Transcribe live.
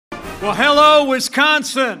Well, hello,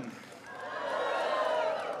 Wisconsin.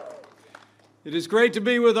 It is great to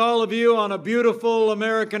be with all of you on a beautiful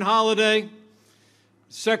American holiday.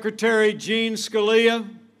 Secretary Jean Scalia,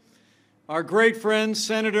 our great friend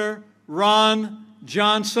Senator Ron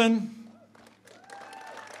Johnson,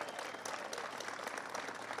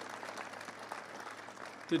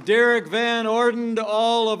 to Derek Van Orden, to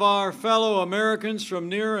all of our fellow Americans from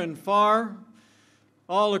near and far,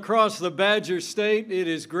 all across the Badger State, it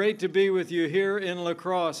is great to be with you here in La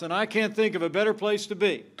Crosse, and I can't think of a better place to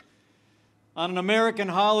be on an American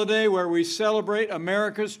holiday where we celebrate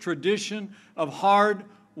America's tradition of hard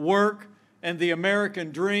work and the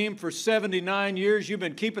American dream. For 79 years, you've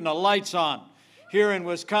been keeping the lights on here in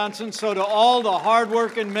Wisconsin. So to all the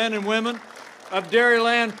hardworking men and women of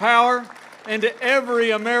Dairyland Power and to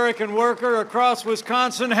every American worker across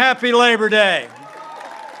Wisconsin, happy Labor Day.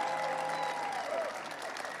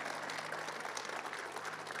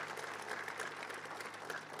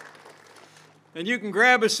 And you can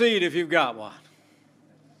grab a seat if you've got one.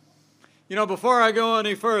 You know, before I go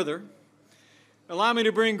any further, allow me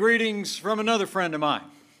to bring greetings from another friend of mine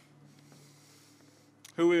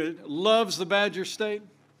who loves the Badger State,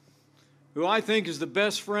 who I think is the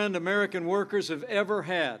best friend American workers have ever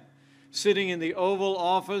had, sitting in the Oval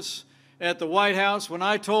Office at the White House. When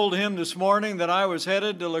I told him this morning that I was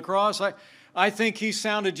headed to La Crosse, I think he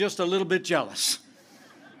sounded just a little bit jealous.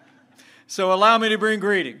 So allow me to bring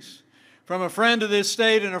greetings. From a friend of this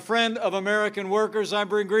state and a friend of American workers, I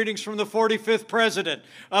bring greetings from the 45th President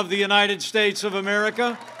of the United States of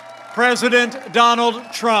America, President Donald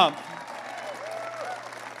Trump.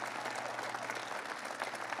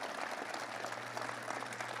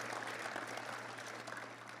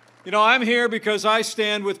 You know, I'm here because I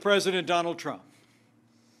stand with President Donald Trump.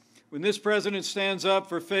 When this president stands up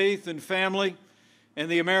for faith and family and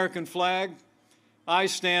the American flag, I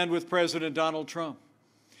stand with President Donald Trump.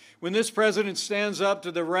 When this president stands up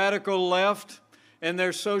to the radical left and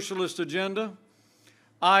their socialist agenda,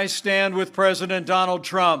 I stand with President Donald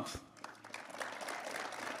Trump.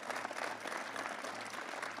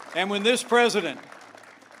 And when this president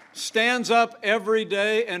stands up every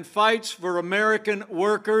day and fights for American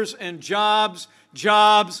workers and jobs,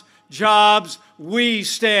 jobs, jobs, we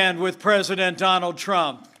stand with President Donald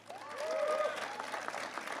Trump.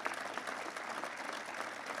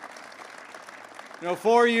 You know,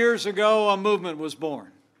 4 years ago, a movement was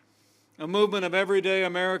born, a movement of everyday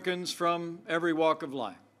Americans from every walk of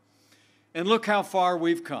life. And look how far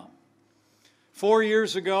we've come. 4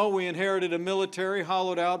 years ago, we inherited a military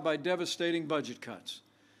hollowed out by devastating budget cuts,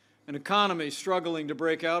 an economy struggling to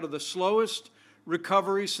break out of the slowest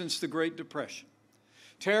recovery since the Great Depression.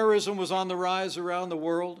 Terrorism was on the rise around the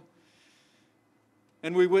world,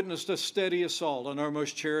 and we witnessed a steady assault on our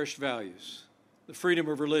most cherished values, the freedom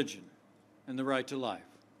of religion and the right to life.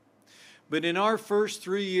 But in our first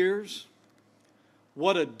 3 years,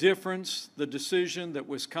 what a difference the decision that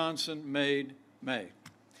Wisconsin made.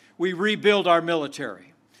 We rebuilt our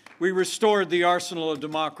military. We restored the arsenal of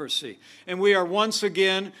democracy. And we are once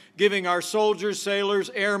again giving our soldiers, sailors,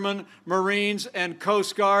 airmen, Marines, and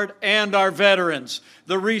Coast Guard, and our veterans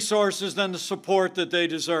the resources and the support that they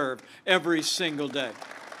deserve every single day.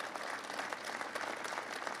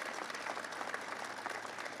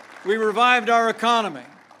 We revived our economy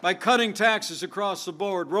by cutting taxes across the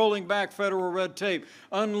board, rolling back federal red tape,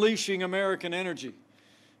 unleashing American energy,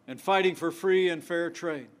 and fighting for free and fair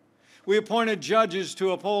trade. We appointed judges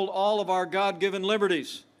to uphold all of our God-given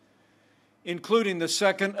liberties, including the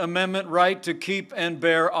Second Amendment right to keep and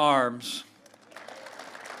bear arms.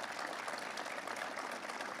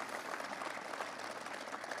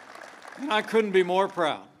 And I couldn't be more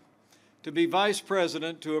proud to be vice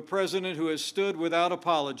president to a president who has stood without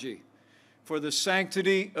apology for the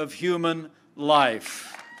sanctity of human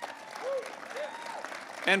life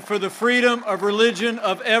and for the freedom of religion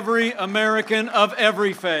of every American of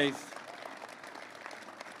every faith.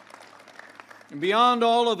 And beyond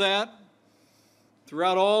all of that,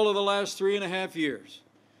 throughout all of the last 3.5 years,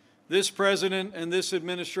 this president and this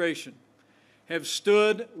administration have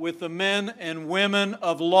stood with the men and women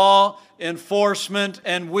of law enforcement,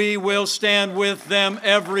 and we will stand with them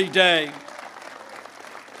every day.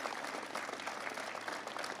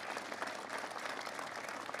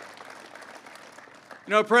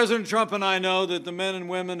 You know, President Trump and I know that the men and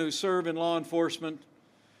women who serve in law enforcement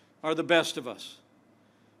are the best of us.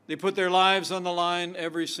 They put their lives on the line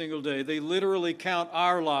every single day. They literally count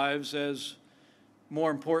our lives as more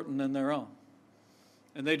important than their own.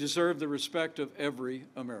 And they deserve the respect of every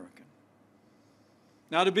American.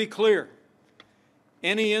 Now, to be clear,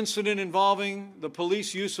 Any incident involving the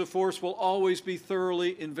police use of force will always be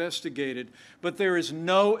thoroughly investigated, but there is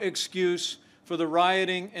no excuse for the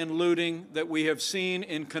rioting and looting that we have seen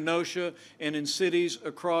in Kenosha and in cities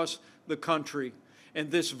across the country. And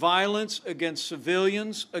this violence against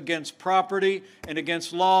civilians, against property, and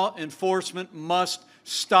against law enforcement must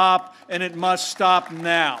stop, and it must stop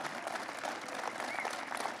now.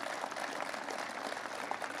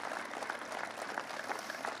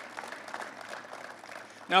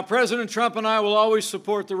 Now, President Trump and I will always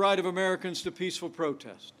support the right of Americans to peaceful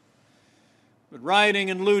protest. But rioting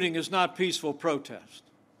and looting is not peaceful protest.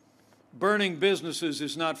 Burning businesses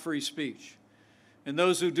is not free speech. And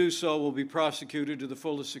those who do so will be prosecuted to the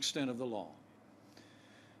fullest extent of the law.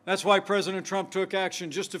 That's why President Trump took action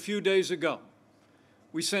just a few days ago.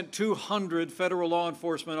 We sent 200 federal law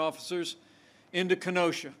enforcement officers into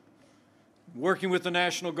Kenosha. Working with the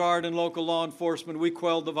National Guard and local law enforcement, we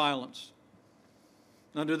quelled the violence.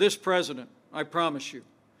 Under this president, I promise you,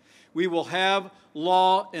 we will have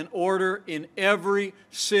law and order in every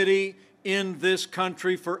city in this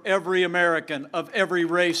country for every American of every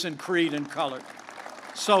race and creed and color.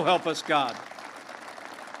 So help us God.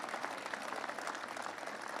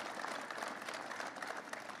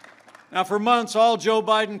 Now, for months, all Joe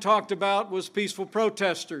Biden talked about was peaceful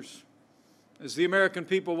protesters as the American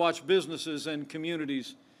people watch businesses and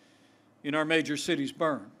communities in our major cities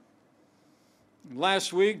burn.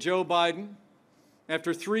 Last week, Joe Biden,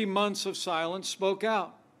 after 3 months of silence, spoke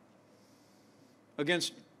out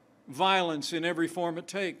against violence in every form it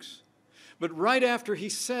takes. But right after he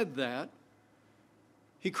said that,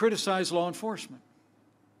 he criticized law enforcement.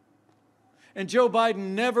 And Joe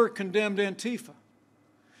Biden never condemned Antifa.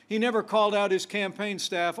 He never called out his campaign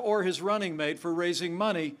staff or his running mate for raising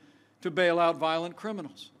money to bail out violent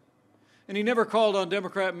criminals. And he never called on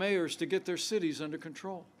Democrat mayors to get their cities under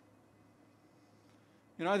control.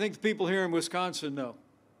 You know, I think the people here in Wisconsin know.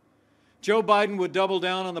 Joe Biden would double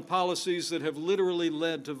down on the policies that have literally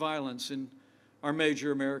led to violence in our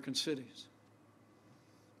major American cities.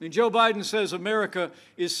 I mean, Joe Biden says America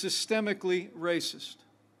is systemically racist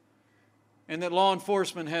and that law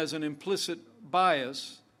enforcement has an implicit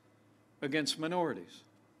bias against minorities.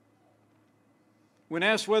 When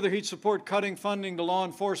asked whether he'd support cutting funding to law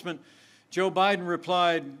enforcement, Joe Biden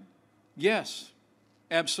replied, yes,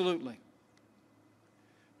 absolutely.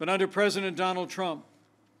 But under President Donald Trump,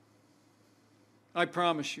 I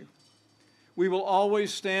promise you, we will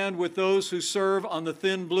always stand with those who serve on the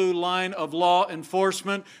thin blue line of law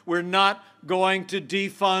enforcement. We're not going to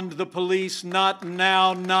defund the police, not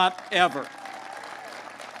now, not ever.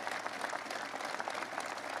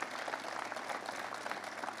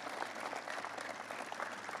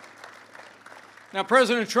 Now,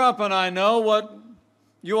 President Trump and I know what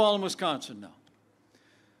you all in Wisconsin know.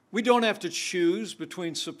 We don't have to choose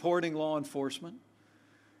between supporting law enforcement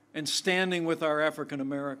and standing with our African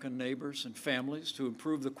American neighbors and families to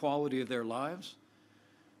improve the quality of their lives,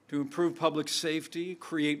 to improve public safety,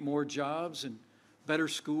 create more jobs and better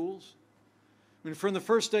schools. I mean, from the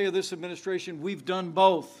first day of this administration, we've done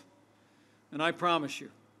both. And I promise you,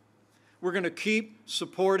 we're going to keep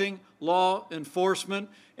supporting law enforcement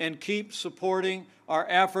and keep supporting our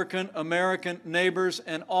African American neighbors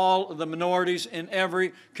and all of the minorities in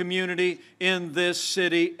every community in this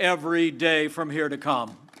city every day from here to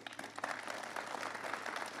come.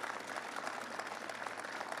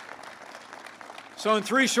 So in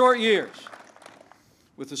 3 short years,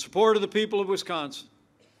 with the support of the people of Wisconsin,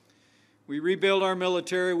 we rebuilt our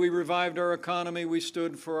military, we revived our economy, we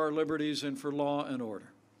stood for our liberties and for law and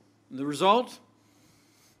order. And the result?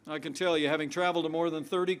 I can tell you, having traveled to more than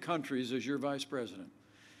 30 countries as your vice president,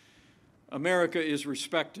 America is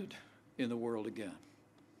respected in the world again.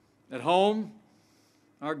 At home,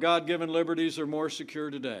 our God-given liberties are more secure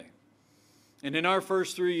today. And in our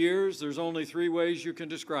first 3 years, there's only 3 ways you can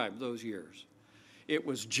describe those years. It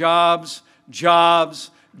was jobs, jobs,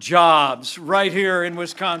 jobs, right here in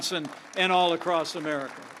Wisconsin and all across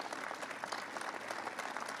America.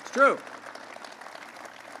 It's true.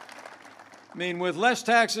 I mean, with less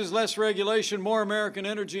taxes, less regulation, more American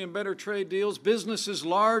energy, and better trade deals, businesses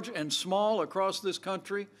large and small across this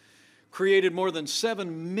country created more than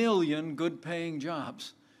 7 million good-paying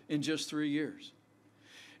jobs in just 3 years.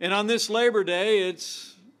 And on this Labor Day,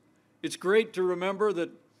 it's great to remember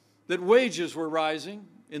that wages were rising.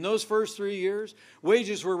 In those first 3 years,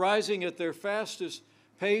 wages were rising at their fastest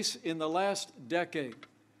pace in the last decade.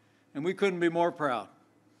 And we couldn't be more proud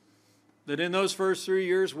that in those first 3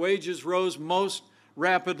 years, wages rose most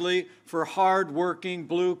rapidly for hard-working,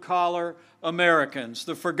 blue-collar Americans.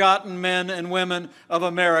 The forgotten men and women of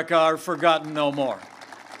America are forgotten no more.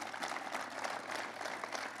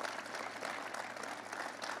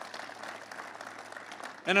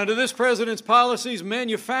 And under this president's policies,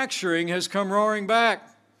 manufacturing has come roaring back.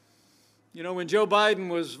 You know, when Joe Biden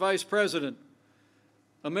was vice president,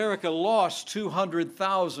 America lost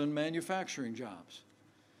 200,000 manufacturing jobs.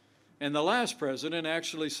 And the last president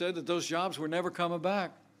actually said that those jobs were never coming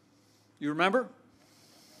back. You remember?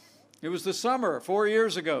 It was the summer 4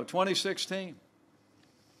 years ago, 2016.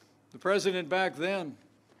 The president back then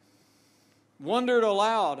wondered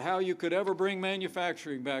aloud how you could ever bring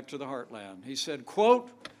manufacturing back to the heartland. He said,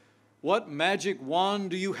 quote, "What magic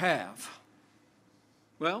wand do you have?"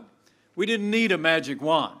 Well, we didn't need a magic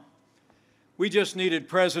wand. We just needed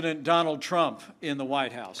President Donald Trump in the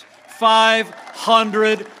White House.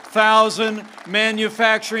 500,000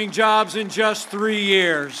 manufacturing jobs in just 3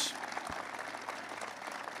 years.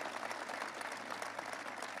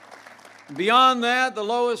 Beyond that, the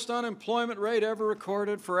lowest unemployment rate ever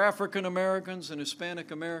recorded for African Americans and Hispanic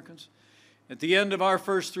Americans. At the end of our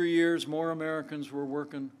first 3 years, more Americans were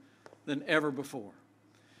working than ever before.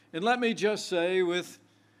 And let me just say, with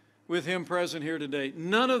him present here today,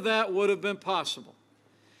 none of that would have been possible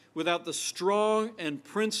without the strong and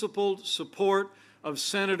principled support of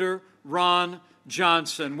Senator Ron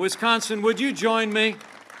Johnson. Wisconsin, would you join me?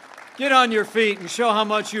 Get on your feet and show how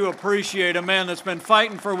much you appreciate a man that's been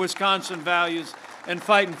fighting for Wisconsin values and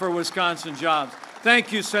fighting for Wisconsin jobs.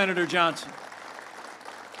 Thank you, Senator Johnson.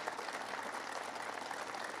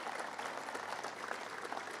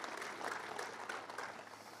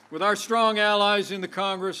 With our strong allies in the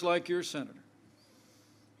Congress like your senator,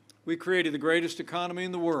 we created the greatest economy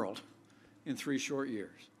in the world in 3 short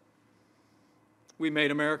years. We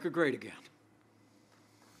made America great again.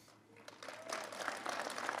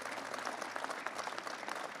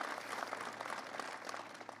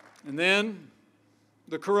 And then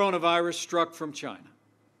the coronavirus struck from China.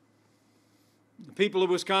 The people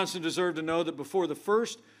of Wisconsin deserve to know that before the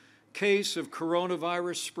first case of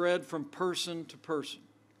coronavirus spread from person to person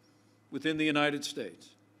within the United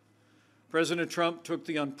States, President Trump took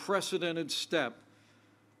the unprecedented step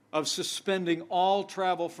of suspending all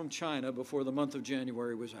travel from China before the month of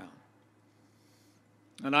January was out.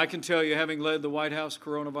 And I can tell you, having led the White House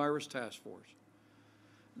Coronavirus Task Force,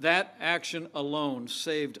 that action alone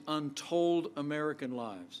saved untold American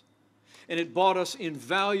lives. And it bought us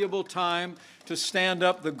invaluable time to stand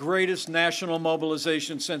up the greatest national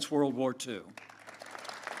mobilization since World War II.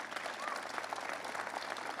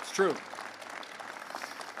 It's true.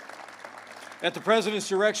 At the President's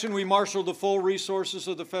direction, we marshaled the full resources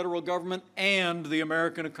of the federal government and the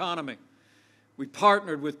American economy. We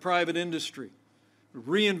partnered with private industry,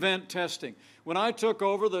 reinvent testing. When I took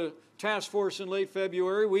over the task force in late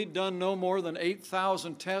February, we'd done no more than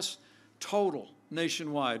 8,000 tests total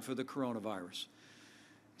nationwide for the coronavirus.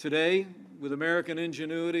 Today, with American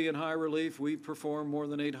ingenuity and high relief, we perform more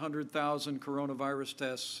than 800,000 coronavirus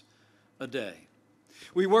tests a day.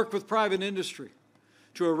 We work with private industry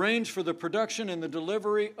to arrange for the production and the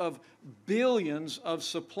delivery of billions of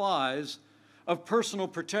supplies of personal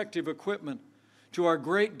protective equipment to our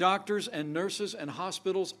great doctors and nurses and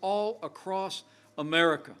hospitals all across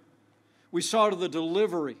America. We saw to the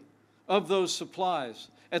delivery of those supplies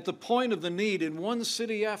at the point of the need in one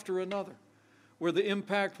city after another, where the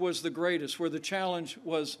impact was the greatest, where the challenge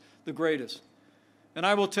was the greatest. And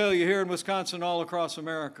I will tell you, here in Wisconsin, all across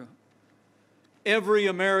America, every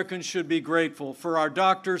American should be grateful for our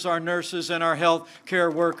doctors, our nurses, and our health care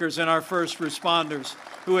workers and our first responders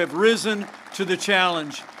who have risen to the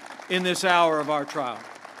challenge in this hour of our trial.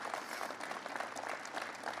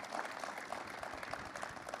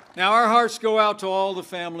 Now, our hearts go out to all the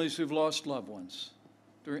families who've lost loved ones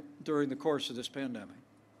during the course of this pandemic,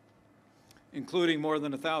 including more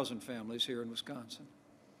than 1,000 families here in Wisconsin.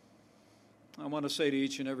 I want to say to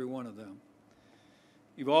each and every one of them,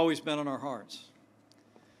 you've always been on our hearts,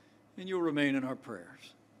 and you'll remain in our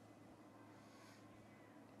prayers.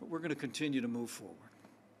 But we're going to continue to move forward,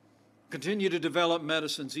 continue to develop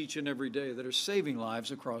medicines each and every day that are saving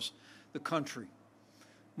lives across the country.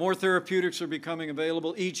 More therapeutics are becoming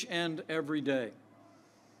available each and every day.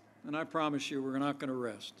 And I promise you, we're not going to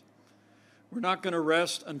rest. We're not going to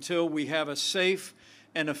rest until we have a safe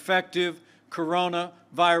and effective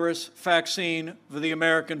coronavirus vaccine for the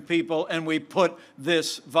American people, and we put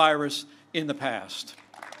this virus in the past.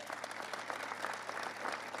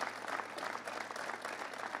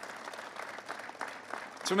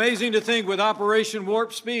 It's amazing to think with Operation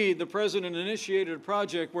Warp Speed, the President initiated a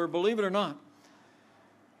project where, believe it or not,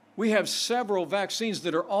 we have several vaccines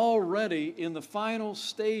that are already in the final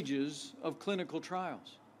stages of clinical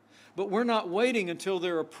trials. But we're not waiting until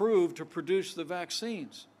they're approved to produce the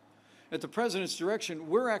vaccines. At the President's direction,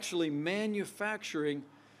 we're actually manufacturing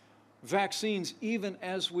vaccines even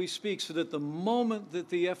as we speak, so that the moment that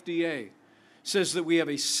the FDA says that we have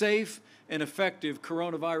a safe and effective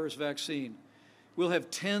coronavirus vaccine, we'll have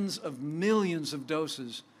tens of millions of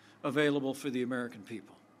doses available for the American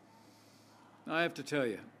people. I have to tell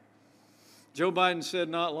you, Joe Biden said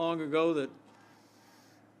not long ago that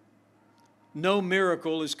no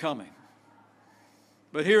miracle is coming.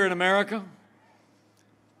 But here in America,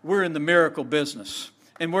 we're in the miracle business,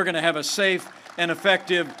 and we're going to have a safe and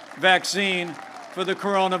effective vaccine for the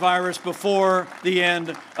coronavirus before the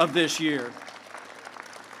end of this year.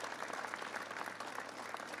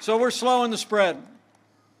 So we're slowing the spread,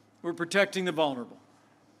 we're protecting the vulnerable,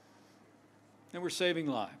 and we're saving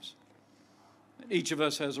lives. Each of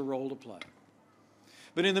us has a role to play.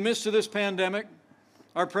 But in the midst of this pandemic,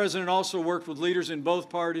 our president also worked with leaders in both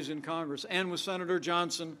parties in Congress and with Senator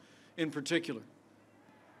Johnson in particular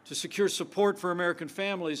to secure support for American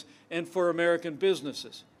families and for American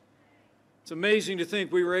businesses. It's amazing to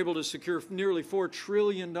think we were able to secure nearly $4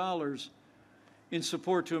 trillion in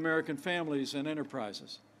support to American families and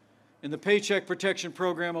enterprises. And the Paycheck Protection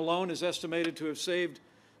Program alone is estimated to have saved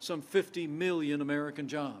some 50 million American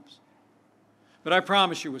jobs. But I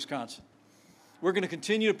promise you, Wisconsin, we're going to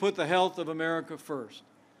continue to put the health of America first.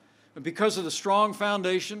 And because of the strong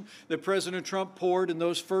foundation that President Trump poured in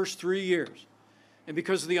those first 3 years, and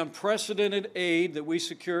because of the unprecedented aid that we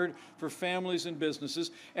secured for families and businesses,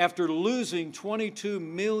 after losing 22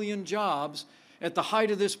 million jobs at the height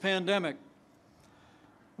of this pandemic,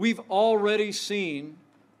 we've already seen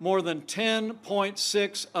more than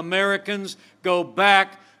 10.6 Americans go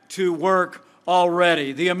back to work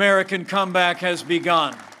already. The American comeback has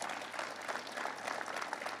begun.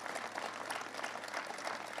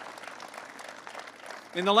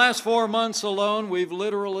 In the last 4 months alone, we've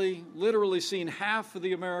literally seen half of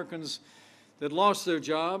the Americans that lost their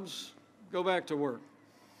jobs go back to work.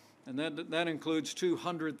 And that includes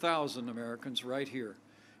 200,000 Americans right here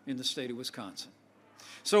in the state of Wisconsin.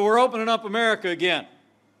 So we're opening up America again.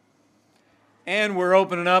 And we're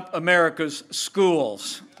opening up America's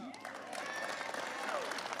schools.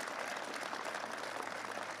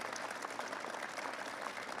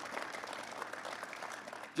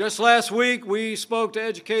 Just last week, we spoke to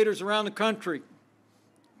educators around the country,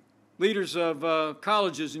 leaders of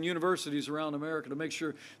colleges and universities around America, to make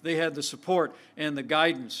sure they had the support and the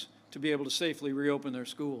guidance to be able to safely reopen their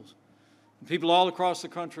schools. And people all across the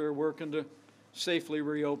country are working to safely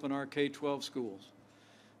reopen our K-12 schools.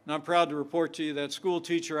 And I'm proud to report to you that school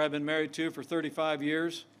teacher I've been married to for 35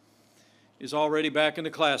 years is already back in the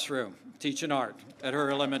classroom teaching art at her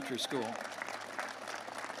elementary school.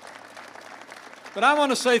 But I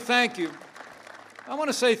want to say thank you. I want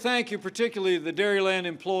to say thank you particularly to the Dairyland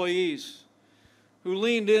employees who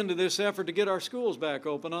leaned into this effort to get our schools back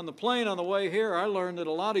open. On the plane on the way here, I learned that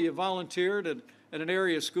a lot of you volunteered at an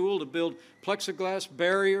area school to build plexiglass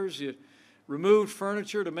barriers. You removed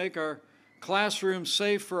furniture to make our classrooms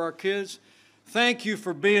safe for our kids. Thank you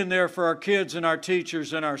for being there for our kids and our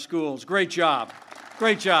teachers and our schools. Great job.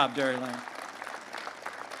 Great job, Dairyland.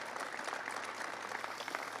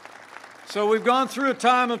 So we've gone through a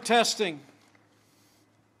time of testing,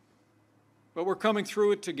 but we're coming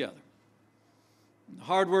through it together. The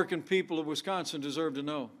hardworking people of Wisconsin deserve to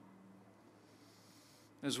know.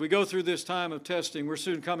 As we go through this time of testing, we're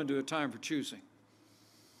soon coming to a time for choosing.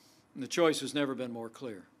 And the choice has never been more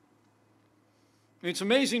clear. I mean, it's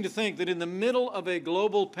amazing to think that in the middle of a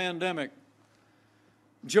global pandemic,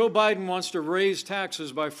 Joe Biden wants to raise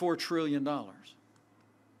taxes by $4 trillion.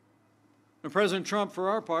 And President Trump, for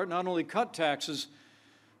our part, not only cut taxes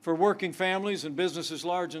for working families and businesses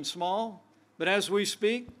large and small, but as we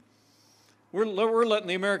speak, we're letting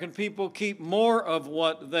the American people keep more of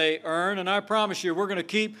what they earn. And I promise you, we're going to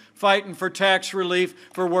keep fighting for tax relief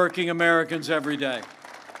for working Americans every day.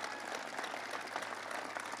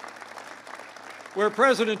 Where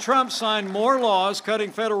President Trump signed more laws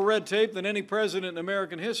cutting federal red tape than any president in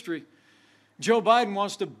American history, Joe Biden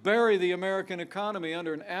wants to bury the American economy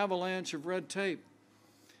under an avalanche of red tape,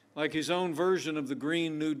 like his own version of the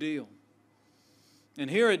Green New Deal. And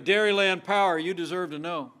here at Dairyland Power, you deserve to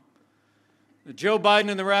know that Joe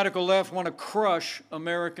Biden and the radical left want to crush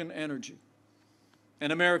American energy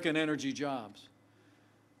and American energy jobs.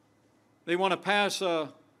 They want to pass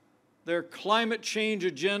their climate change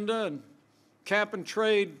agenda and cap and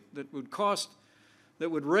trade that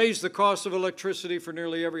would raise the cost of electricity for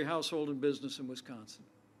nearly every household and business in Wisconsin.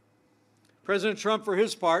 President Trump, for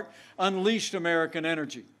his part, unleashed American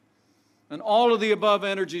energy, an all-of-the-above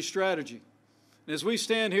energy strategy. And as we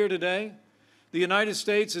stand here today, the United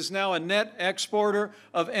States is now a net exporter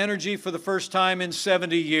of energy for the first time in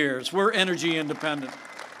 70 years. We're energy independent.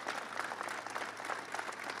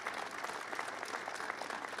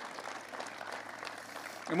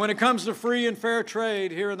 And when it comes to free and fair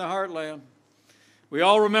trade here in the heartland, we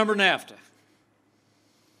all remember NAFTA.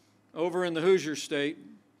 Over in the Hoosier State,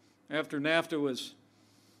 after NAFTA was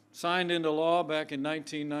signed into law back in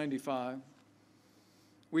 1995,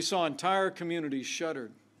 we saw entire communities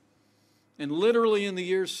shuttered. And literally in the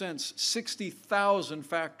years since, 60,000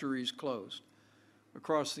 factories closed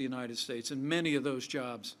across the United States, and many of those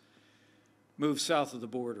jobs moved south of the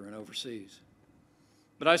border and overseas.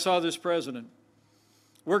 But I saw this president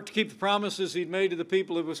work to keep the promises he'd made to the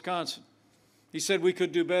people of Wisconsin. He said we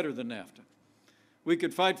could do better than NAFTA. We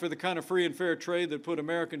could fight for the kind of free and fair trade that put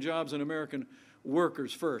American jobs and American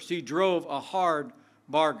workers first. He drove a hard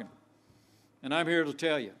bargain. And I'm here to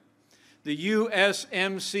tell you, the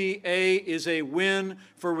USMCA is a win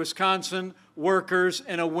for Wisconsin workers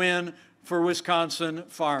and a win for Wisconsin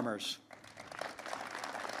farmers.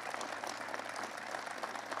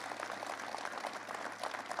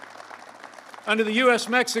 Under the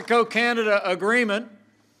U.S.-Mexico-Canada agreement,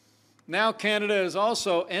 now Canada is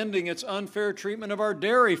also ending its unfair treatment of our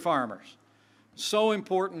dairy farmers. So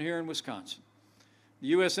important here in Wisconsin.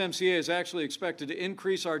 The USMCA is actually expected to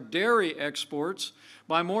increase our dairy exports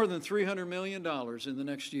by more than $300 million in the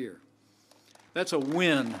next year. That's a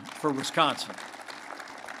win for Wisconsin.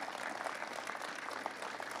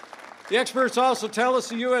 The experts also tell us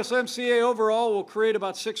the USMCA overall will create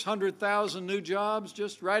about 600,000 new jobs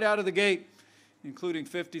just right out of the gate, including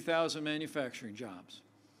 50,000 manufacturing jobs.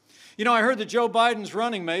 You know, I heard that Joe Biden's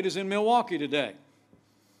running mate is in Milwaukee today.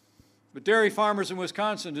 But dairy farmers in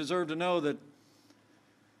Wisconsin deserve to know that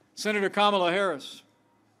Senator Kamala Harris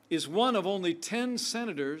is one of only 10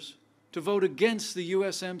 senators to vote against the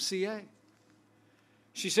USMCA.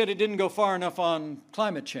 She said it didn't go far enough on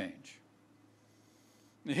climate change.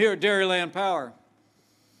 And here at Dairyland Power,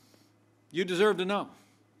 you deserve to know.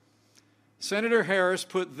 Senator Harris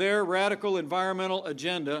put their radical environmental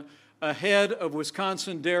agenda ahead of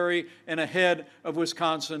Wisconsin dairy and ahead of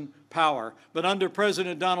Wisconsin power. But under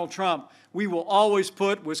President Donald Trump, we will always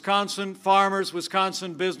put Wisconsin farmers,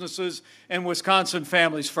 Wisconsin businesses, and Wisconsin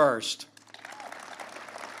families first.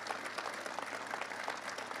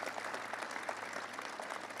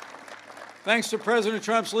 Thanks to President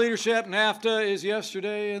Trump's leadership, NAFTA is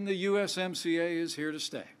yesterday and the USMCA is here to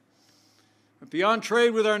stay. But beyond trade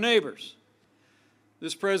with our neighbors,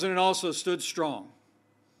 this president also stood strong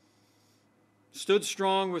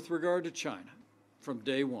with regard to China from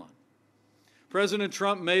day one. President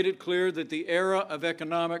Trump made it clear that the era of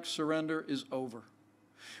economic surrender is over.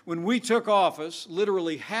 When we took office,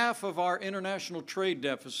 literally half of our international trade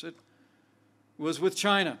deficit was with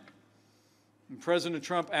China, and President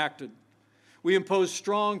Trump acted. We imposed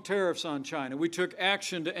strong tariffs on China. We took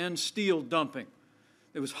action to end steel dumping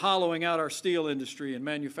that was hollowing out our steel industry and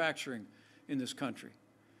manufacturing in this country.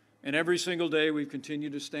 And every single day we've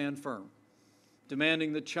continued to stand firm,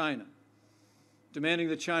 demanding that China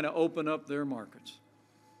open up their markets,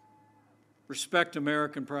 respect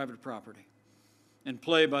American private property, and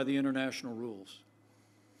play by the international rules.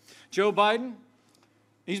 Joe Biden,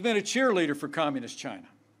 he's been a cheerleader for communist China.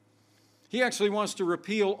 He actually wants to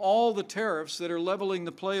repeal all the tariffs that are leveling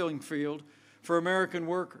the playing field for American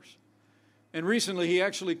workers. And recently he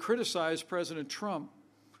actually criticized President Trump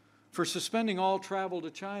for suspending all travel to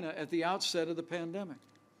China at the outset of the pandemic.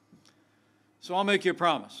 So I'll make you a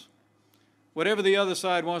promise. Whatever the other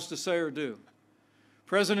side wants to say or do,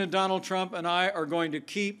 President Donald Trump and I are going to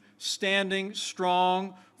keep standing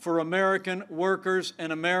strong for American workers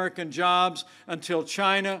and American jobs until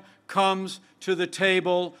China comes to the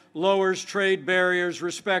table, lowers trade barriers,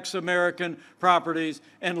 respects American properties,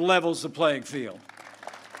 and levels the playing field.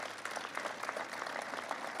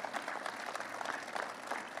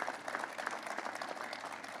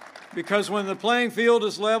 Because when the playing field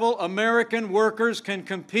is level, American workers can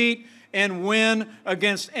compete and win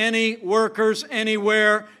against any workers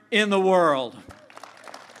anywhere in the world.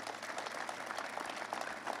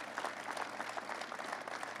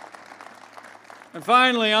 And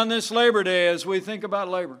finally, on this Labor Day, as we think about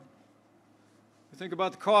labor, we think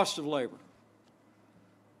about the cost of labor.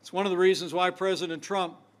 It's one of the reasons why President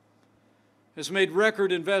Trump has made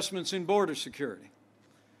record investments in border security.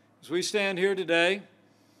 As we stand here today,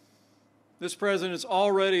 this president's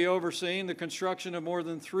already overseen the construction of more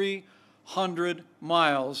than 300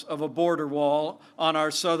 miles of a border wall on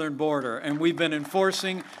our southern border, and we've been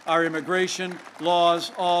enforcing our immigration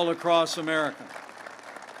laws all across America.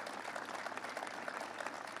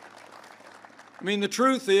 I mean, the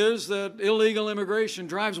truth is that illegal immigration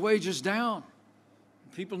drives wages down.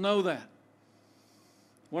 People know that.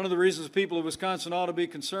 One of the reasons people of Wisconsin ought to be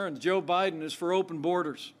concerned, Joe Biden is for open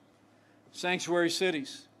borders, sanctuary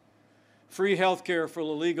cities, free health care for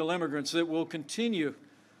illegal immigrants that will continue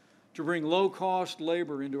to bring low-cost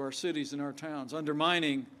labor into our cities and our towns,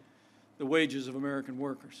 undermining the wages of American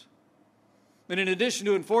workers. And in addition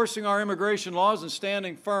to enforcing our immigration laws and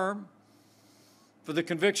standing firm for the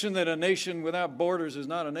conviction that a nation without borders is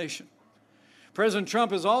not a nation, President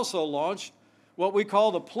Trump has also launched what we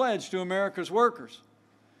call the Pledge to America's Workers.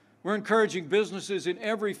 We're encouraging businesses in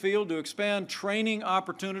every field to expand training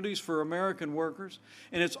opportunities for American workers,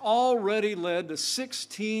 and it's already led to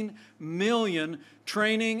 16 million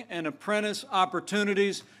training and apprentice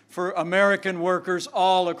opportunities for American workers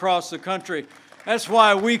all across the country. That's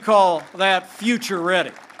why we call that future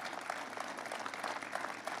ready.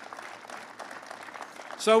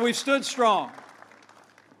 So we've stood strong.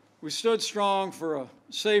 We stood strong for a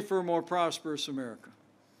safer, more prosperous America.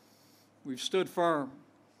 We've stood firm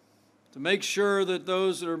to make sure that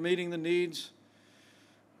those that are meeting the needs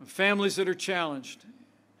of families that are challenged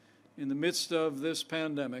in the midst of this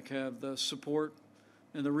pandemic have the support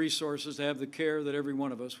and the resources to have the care that every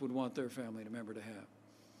one of us would want their family member to have.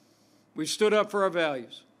 We've stood up for our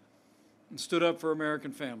values and stood up for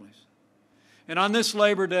American families. And on this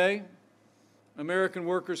Labor Day, American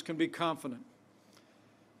workers can be confident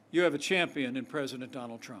you have a champion in President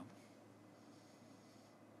Donald Trump.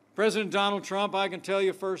 President Donald Trump, I can tell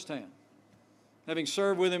you firsthand, having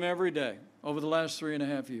served with him every day over the last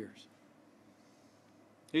 3.5 years,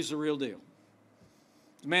 he's the real deal.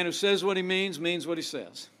 The man who says what he means what he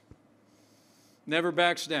says. Never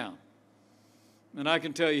backs down. And I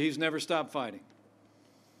can tell you he's never stopped fighting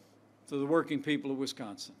for the working people of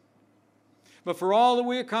Wisconsin. But for all that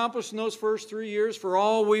we accomplished in those first 3 years, for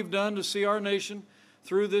all we've done to see our nation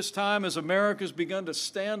through this time as America's begun to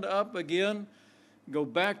stand up again, go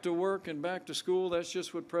back to work and back to school, that's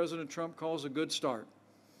just what President Trump calls a good start.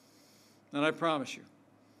 And I promise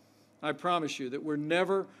you that we're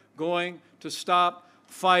never going to stop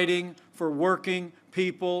fighting for working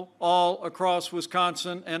people all across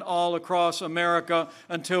Wisconsin and all across America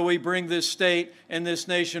until we bring this state and this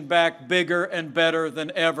nation back bigger and better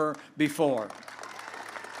than ever before.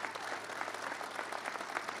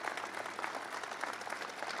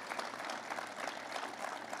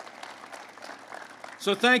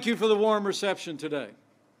 So thank you for the warm reception today.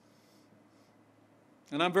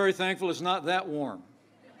 And I'm very thankful it's not that warm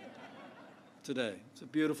today. It's a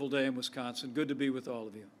beautiful day in Wisconsin. Good to be with all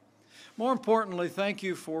of you. More importantly, thank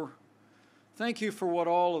you for what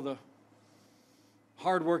all of the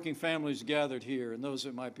hardworking families gathered here and those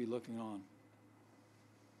that might be looking on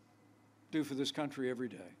do for this country every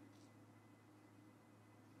day.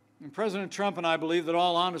 And President Trump and I believe that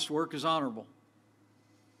all honest work is honorable.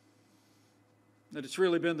 That it's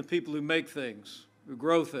really been the people who make things, who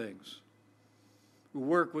grow things, who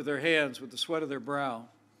work with their hands, with the sweat of their brow,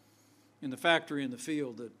 in the factory, in the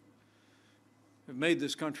field, that have made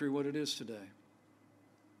this country what it is today.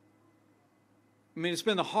 I mean, it's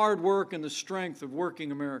been the hard work and the strength of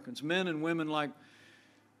working Americans, men and women like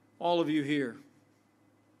all of you here,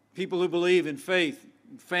 people who believe in faith,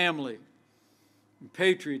 and family, and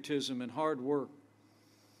patriotism, and hard work,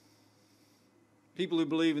 people who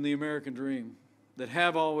believe in the American dream, that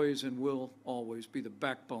have always and will always be the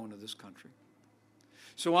backbone of this country.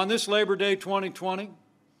 So on this Labor Day 2020,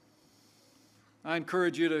 I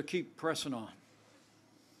encourage you to keep pressing on.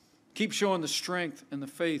 Keep showing the strength and the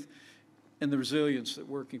faith and the resilience that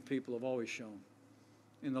working people have always shown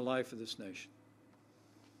in the life of this nation.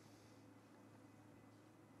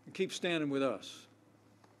 And keep standing with us.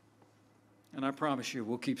 And I promise you,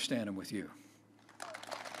 we'll keep standing with you.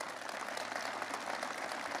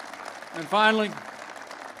 And finally,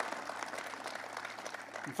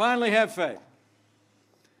 have faith.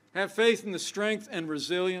 Have faith in the strength and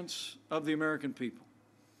resilience of the American people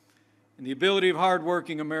and the ability of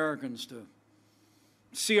hardworking Americans to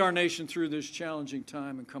see our nation through this challenging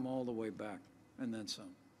time and come all the way back and then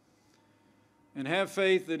some. And have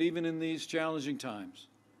faith that even in these challenging times,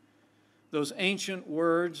 those ancient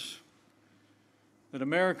words that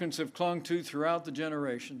Americans have clung to throughout the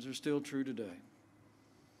generations are still true today.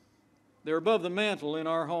 They're above the mantel in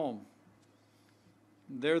our home.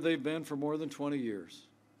 There they've been for more than 20 years.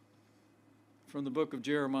 From the book of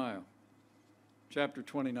Jeremiah, chapter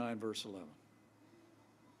 29, verse 11.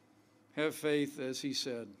 Have faith, as he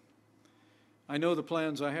said, I know the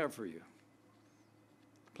plans I have for you.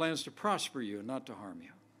 Plans to prosper you and not to harm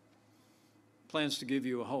you. Plans to give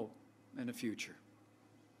you a hope and a future.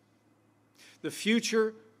 The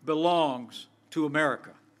future belongs to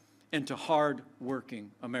America and to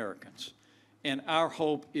hard-working Americans. And our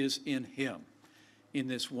hope is in him, in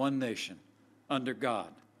this one nation, under God,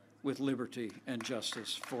 with liberty and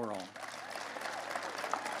justice for all.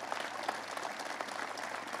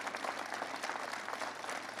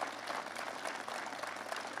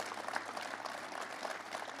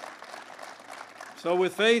 So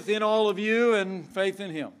with faith in all of you and faith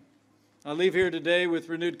in Him, I leave here today with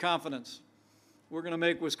renewed confidence. We're going to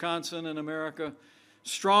make Wisconsin and America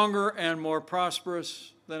stronger and more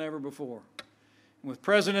prosperous than ever before. And with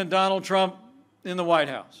President Donald Trump in the White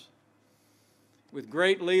House, with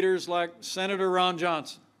great leaders like Senator Ron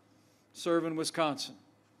Johnson serving Wisconsin,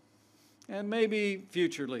 and maybe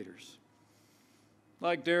future leaders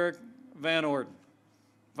like Derek Van Orden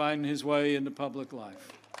finding his way into public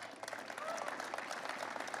life.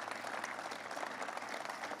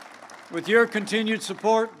 With your continued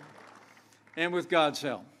support and with God's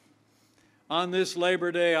help, on this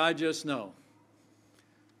Labor Day, I just know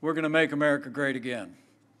we're going to make America great again.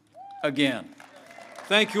 Again.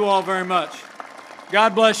 Thank you all very much.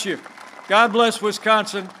 God bless you. God bless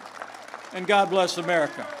Wisconsin, and God bless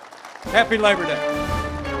America. Happy Labor Day.